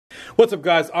What's up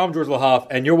guys, I'm George Lahoff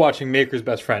and you're watching Maker's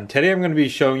Best Friend. Today I'm going to be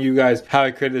showing you guys how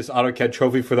I created this AutoCAD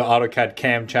trophy for the AutoCAD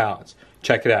CAM challenge.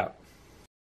 Check it out.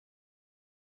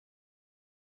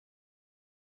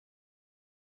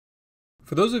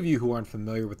 For those of you who aren't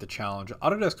familiar with the challenge,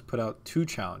 Autodesk put out two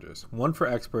challenges, one for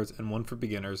experts and one for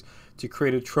beginners, to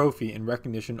create a trophy in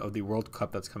recognition of the World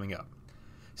Cup that's coming up.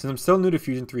 Since I'm still new to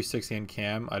Fusion 360 and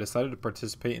CAM, I decided to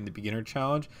participate in the beginner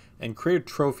challenge and create a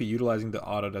trophy utilizing the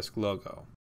Autodesk logo.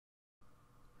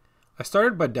 I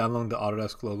started by downloading the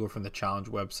Autodesk logo from the challenge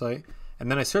website, and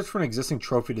then I searched for an existing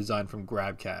trophy design from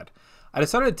GrabCAD. I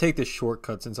decided to take this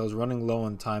shortcut since I was running low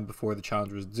on time before the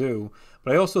challenge was due,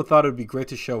 but I also thought it would be great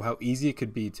to show how easy it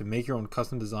could be to make your own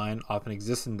custom design off an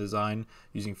existing design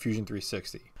using Fusion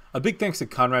 360. A big thanks to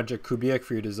Konrad Jakubiak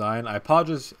for your design. I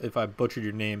apologize if I butchered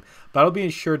your name, but I'll be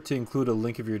sure to include a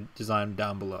link of your design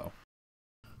down below.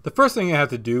 The first thing I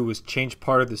had to do was change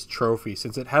part of this trophy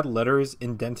since it had letters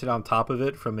indented on top of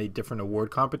it from a different award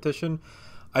competition.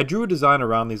 I drew a design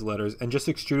around these letters and just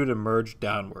extruded a merge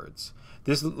downwards.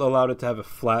 This allowed it to have a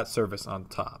flat surface on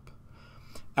top.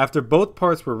 After both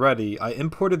parts were ready, I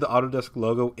imported the Autodesk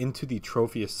logo into the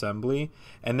trophy assembly,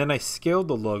 and then I scaled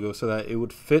the logo so that it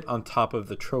would fit on top of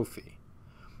the trophy.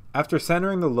 After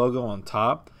centering the logo on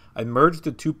top, I merged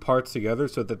the two parts together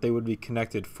so that they would be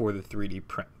connected for the 3D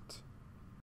print.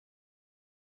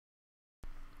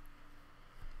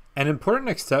 An important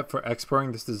next step for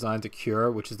exporting this design to Cura,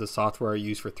 which is the software I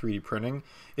use for 3D printing,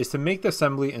 is to make the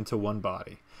assembly into one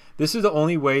body. This is the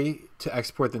only way to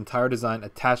export the entire design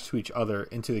attached to each other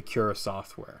into the Cura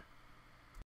software.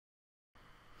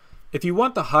 If you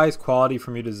want the highest quality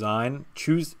from your design,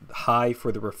 choose high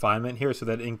for the refinement here so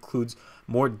that it includes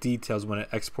more details when it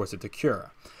exports it to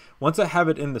Cura. Once I have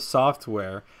it in the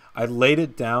software, I laid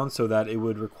it down so that it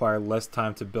would require less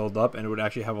time to build up and it would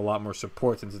actually have a lot more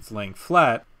support since it's laying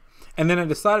flat. And then I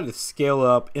decided to scale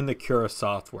up in the Cura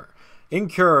software. In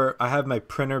Cura, I have my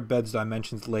printer bed's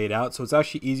dimensions laid out, so it's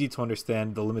actually easy to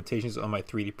understand the limitations on my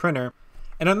 3D printer.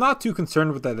 And I'm not too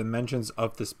concerned with the dimensions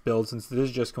of this build since it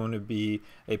is just going to be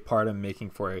a part I'm making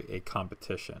for a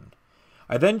competition.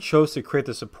 I then chose to create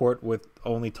the support with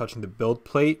only touching the build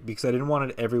plate because I didn't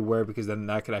want it everywhere because then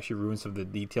that could actually ruin some of the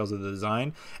details of the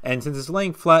design. And since it's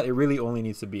laying flat, it really only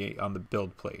needs to be on the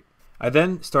build plate. I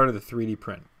then started the 3D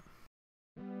print.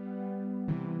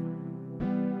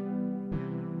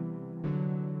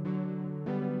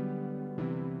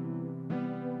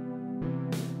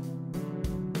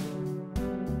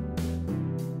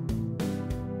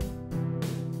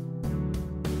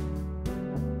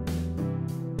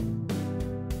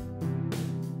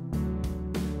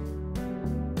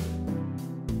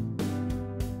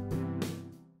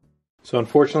 So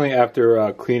unfortunately,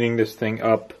 after cleaning this thing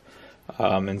up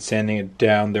and sanding it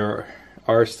down, there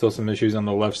are still some issues on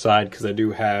the left side because I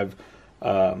do have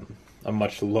a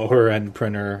much lower end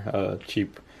printer,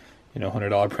 cheap,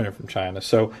 $100 printer from China.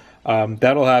 So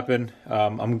that'll happen.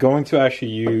 I'm going to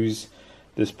actually use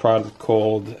this product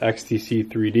called XTC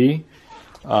 3D.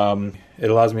 It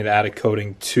allows me to add a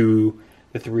coating to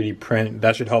the 3D print.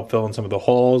 That should help fill in some of the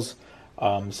holes.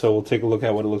 So we'll take a look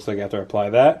at what it looks like after I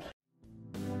apply that.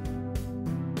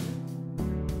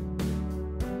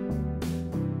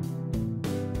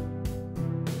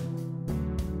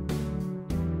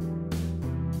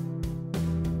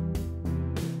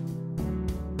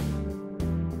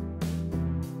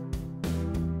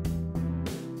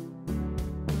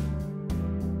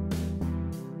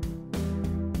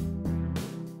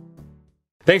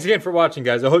 Thanks again for watching,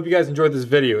 guys. I hope you guys enjoyed this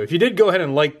video. If you did, go ahead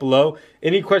and like below.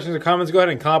 Any questions or comments, go ahead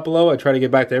and comment below. I try to get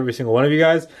back to every single one of you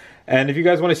guys. And if you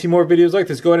guys want to see more videos like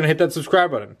this, go ahead and hit that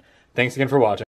subscribe button. Thanks again for watching.